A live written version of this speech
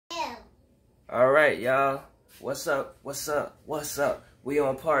Alright, y'all. What's up? What's up? What's up? We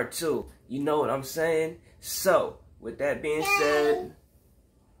on part 2. You know what I'm saying? So, with that being said,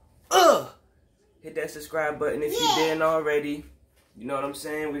 hit that subscribe button if you didn't already. You know what I'm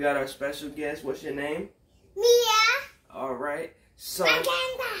saying? We got our special guest. What's your name? Mia. Alright. So,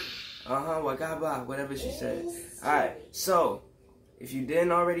 Wagaba, whatever she said. Alright, so, if you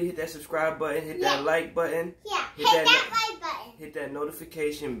didn't already, hit that subscribe button, hit that like button. Yeah, hit that like button. Hit that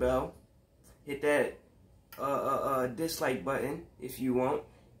notification bell. Hit that dislike button if you want.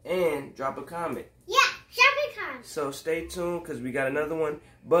 And drop a comment. Yeah, drop a comment. So stay tuned because we got another one.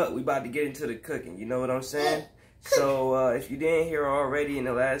 But we about to get into the cooking. You know what I'm saying? So if you didn't hear already in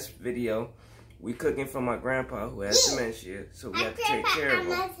the last video, we cooking for my grandpa who has dementia. So we have to take care of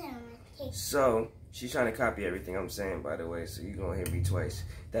him. So she's trying to copy everything I'm saying, by the way. So you're going to hear me twice.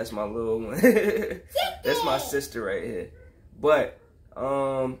 That's my little one. That's my sister right here. But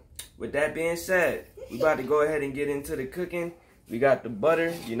with that being said, we about to go ahead and get into the cooking. We got the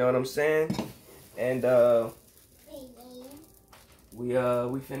butter, you know what I'm saying? And we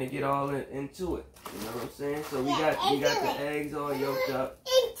finna get all into it. You know what I'm saying? So we got the eggs all yolked up.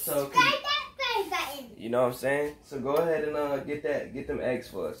 So you know what I'm saying? So go ahead and get them eggs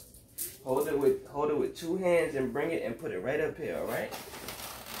for us. Hold it with 2 hands and bring it and put it right up here, alright?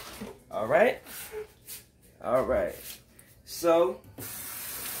 Alright? Alright. So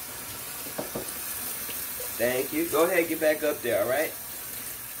thank you. Go ahead and get back up there, alright? Hit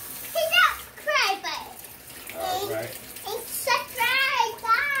that subscribe button. Alright. And subscribe,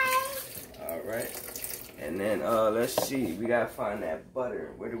 guys. Alright. And then let's see. We gotta find that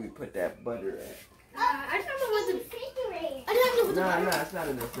butter. Where do we put that butter at? I don't know what the refrigerator. Nah, it's not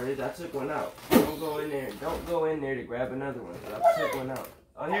in the fridge. I took one out. Don't go in there. Don't go in there to grab another one. I took one out.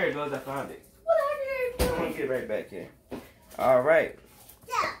 Oh, here it goes. I found it. Come on, get right back here. Alright.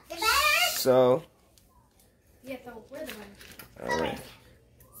 So Yeah, so where's the butter? alright.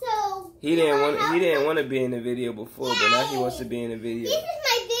 So He didn't want to be in the video before, but now he wants to be in the video. This is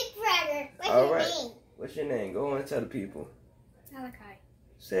my big brother. What's your name? What's your name? Go on and tell the people. Malachi.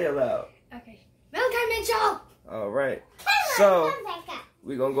 Say it loud. Okay. Malachi Mitchell! Alright. So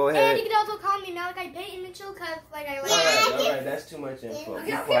we're gonna go ahead. And you can also call me Malachi Peyton Mitchell because like I like Alright, that's too much info.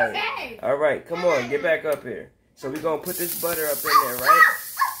 Be quiet. Alright, come on, get back up here. So we're gonna put this butter up in there, right?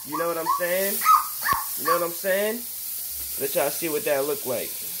 You know what I'm saying? You know what I'm saying? Let y'all see what that look like.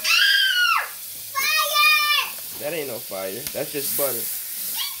 Fire! That ain't no fire. That's just butter.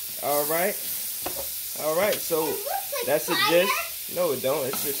 Alright. Alright, so that's a gist. No, it don't.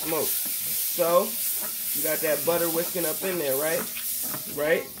 It's just smoke. So, you got that butter whisking up in there, right?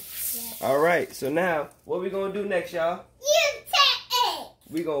 Right? Alright, so now, what we gonna do next, y'all? YungCTre.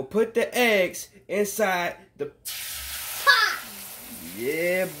 We gonna put the eggs inside the Pot.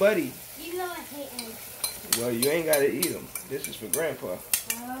 Yeah, buddy. You know I hate eggs. Well, you ain't gotta eat them. This is for Grandpa.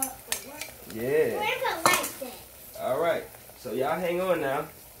 What? Yeah. Grandpa likes it. Alright, so y'all hang on now.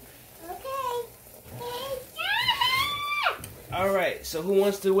 Okay. Alright, so who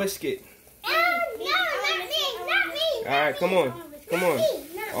wants to whisk it? No, not me. Alright, come on. Come on.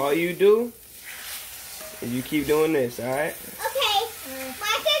 All you do is you keep doing this, alright? Okay.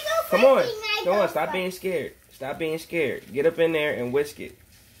 Come on. Come on, stop being scared. Stop being scared. Get up in there and whisk it.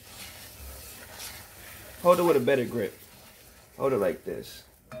 Hold it with a better grip. Hold it like this.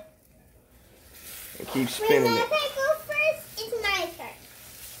 And keep spinning When it. I go first, it's my turn.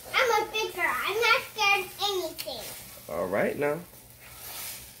 I'm a big girl. I'm not scared of anything. Alright now.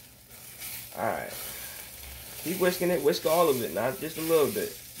 Alright. Keep whisking it. Whisk all of it, not just a little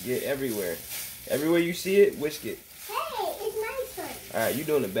bit. Get everywhere. Everywhere you see it, whisk it. Hey, it's my turn. Alright, you're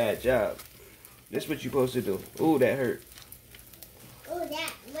doing a bad job. This is what you're supposed to do. Ooh, that hurt. Oh,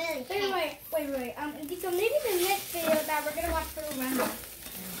 that really Wait. So maybe the next video that we're gonna watch for the run.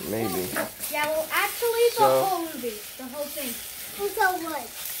 Maybe. Yeah, well actually the whole movie. The whole thing. I'm so good.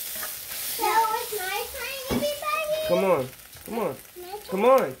 So it's my turn, everybody? Come on. Come on. Come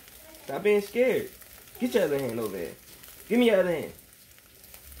on. Stop being scared. Get your other hand over there. Give me your other hand.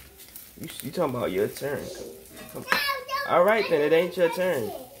 You talking about your turn. Come. Alright then, it ain't your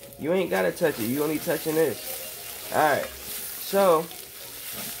turn. You ain't gotta touch it. You only touching this. Alright. So,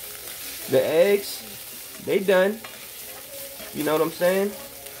 the eggs, they done. You know what I'm saying?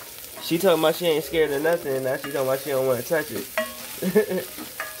 She talking about she ain't scared of nothing, and now she talking about she don't want to touch it.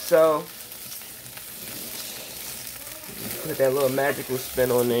 So, put that little magical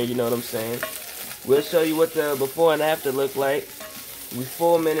spin on there, you know what I'm saying? We'll show you what the before and after look like. We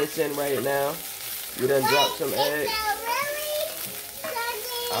 4 minutes in right now. We done dropped some eggs.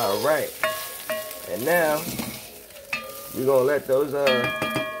 Alright. And now, we're gonna let those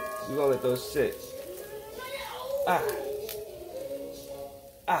We're gonna let those sit. Ah.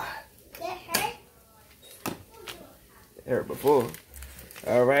 Ah. That hurt? It hurt before.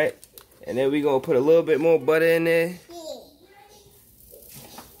 Alright. And then we're gonna put a little bit more butter in there.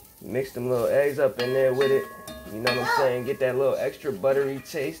 Mix them little eggs up in there with it. You know what I'm saying? Get that little extra buttery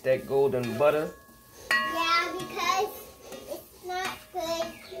taste, that golden butter. Yeah, because it's not good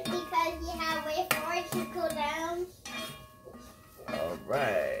because you have to wait for it to cool down.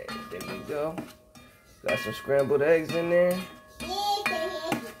 Alright, there we go. Got some scrambled eggs in there. Wait, this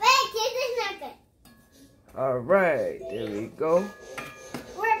is not good. Alright, there we go.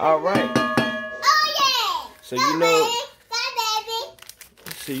 Alright. Oh yeah! So you know, Baby.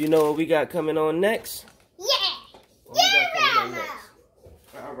 so you know what we got coming on next? Yeah! What we got coming on Yeah! next?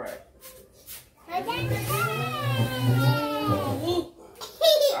 Alright.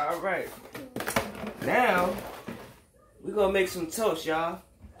 Alright. Now, we're gonna make some toast, y'all.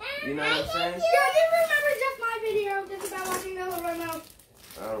 You know what I'm saying? Yeah, just remember just my video just about watching the little remote.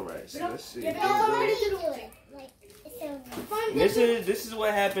 Alright, so let's see. This is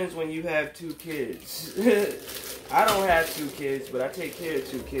what happens when you have 2 kids. I don't have 2 kids, but I take care of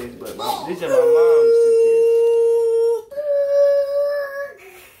 2 kids. But these are my mom's 2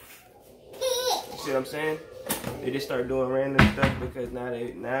 kids. You see what I'm saying? They just start doing random stuff because now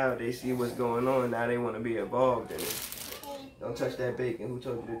they see what's going on. Now they want to be involved in it. Don't touch that bacon. Who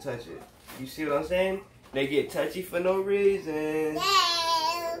told you to touch it? You see what I'm saying? They get touchy for no reason.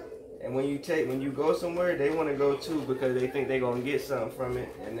 And when you go somewhere, they want to go too because they think they're going to get something from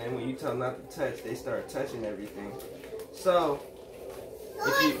it. And then when you tell them not to touch, they start touching everything. So,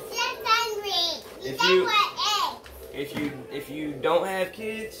 if you don't have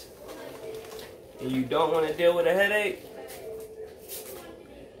kids and you don't want to deal with a headache,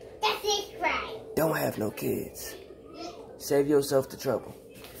 That's it, right? don't have no kids. Save yourself the trouble.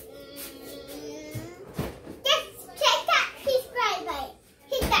 Just check that subscribe button.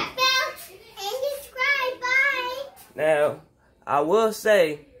 Hit that bell and subscribe. Bye. Now, I will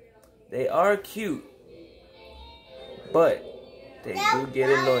say they are cute, but they do get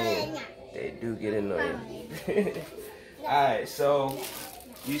annoying. They do get annoying. Alright, so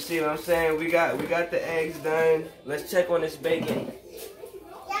you see what I'm saying? We got the eggs done. Let's check on this bacon.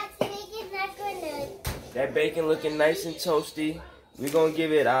 That bacon's not good. That bacon looking nice and toasty. We're gonna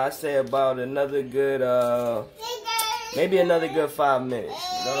give it, I say, about another good maybe another good 5 minutes.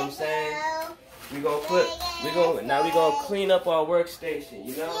 You know what I'm saying? Now we're gonna clean up our workstation,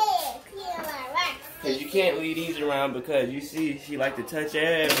 you know? Cause you can't leave these around because you see she like to touch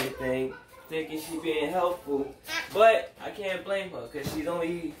everything, thinking she being helpful. But I can't blame her because she's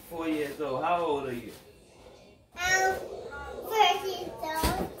only 4 years old. How old are you? 4 years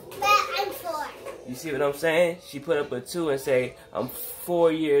old, but I'm 4. You see what I'm saying? She put up a 2 and say, I'm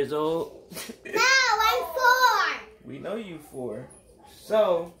 4 years old. No, I'm 4. We know you 4.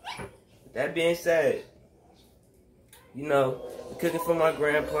 So, with that being said, you know, we're cooking for my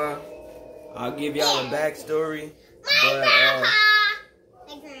grandpa. I'll give y'all a backstory. But,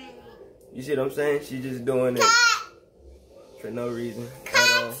 you see what I'm saying? She's just doing it for no reason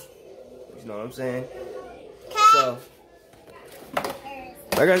at all. You know what I'm saying? So,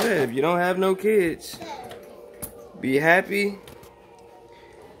 like I said, if you don't have no kids, be happy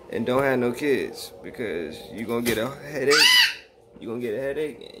and don't have no kids because you're going to get a headache. You're going to get a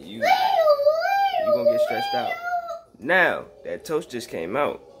headache and you're going to get stressed out. Now, that toast just came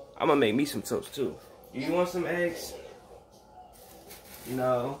out. I'm going to make me some toast too. You want some eggs?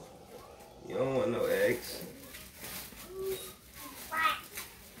 No. You don't want no eggs.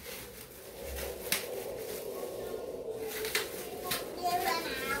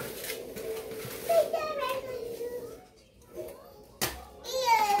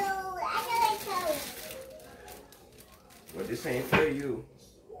 Well, this ain't for you.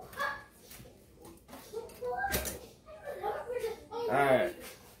 Alright.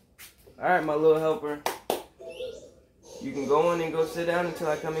 Alright, my little helper. You can go in and go sit down until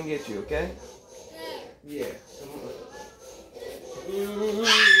I come and get you, okay? Yeah.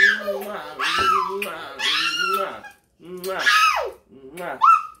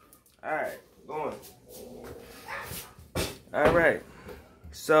 Alright, go on. Alright.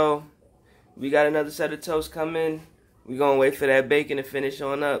 So, we got another set of toast coming. We're going to wait for that bacon to finish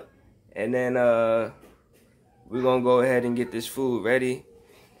on up. And then, we're going to go ahead and get this food ready.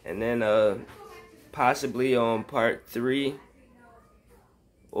 And then, possibly on part 3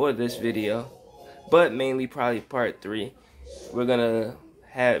 or this video, but mainly probably part 3, we're gonna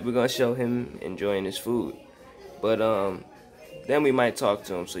show him enjoying his food. But then we might talk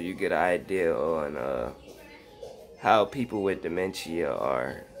to him so you get an idea on how people with dementia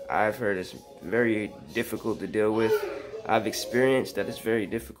are. I've heard it's very difficult to deal with. I've experienced that it's very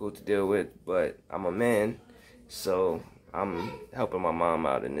difficult to deal with, but I'm a man, so I'm helping my mom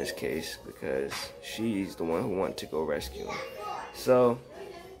out in this case because she's the one who wanted to go rescue him. So,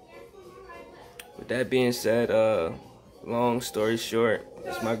 with that being said, long story short,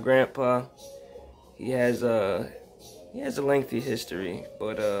 it's my grandpa. He has a lengthy history,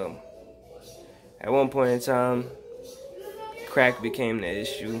 but at one point in time, crack became the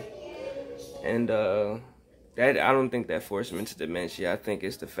issue, and that I don't think that forced him into dementia. I think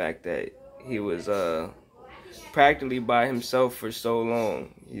it's the fact that he was practically by himself for so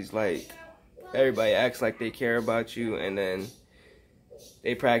long. He's like, everybody acts like they care about you, and then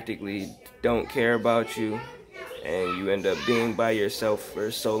they practically don't care about you, and you end up being by yourself for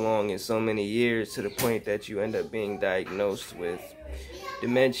so long and so many years to the point that you end up being diagnosed with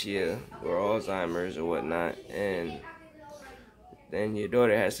dementia or Alzheimer's or whatnot, and then your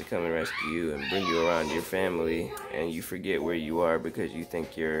daughter has to come and rescue you and bring you around your family, and you forget where you are because you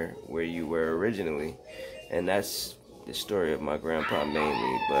think you're where you were originally. And that's the story of my grandpa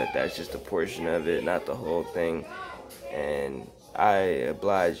mainly, but that's just a portion of it, not the whole thing. And I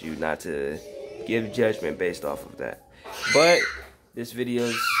oblige you not to give judgment based off of that. But this video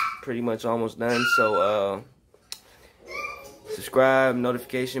is pretty much almost done, so subscribe,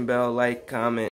 notification bell, like, comment.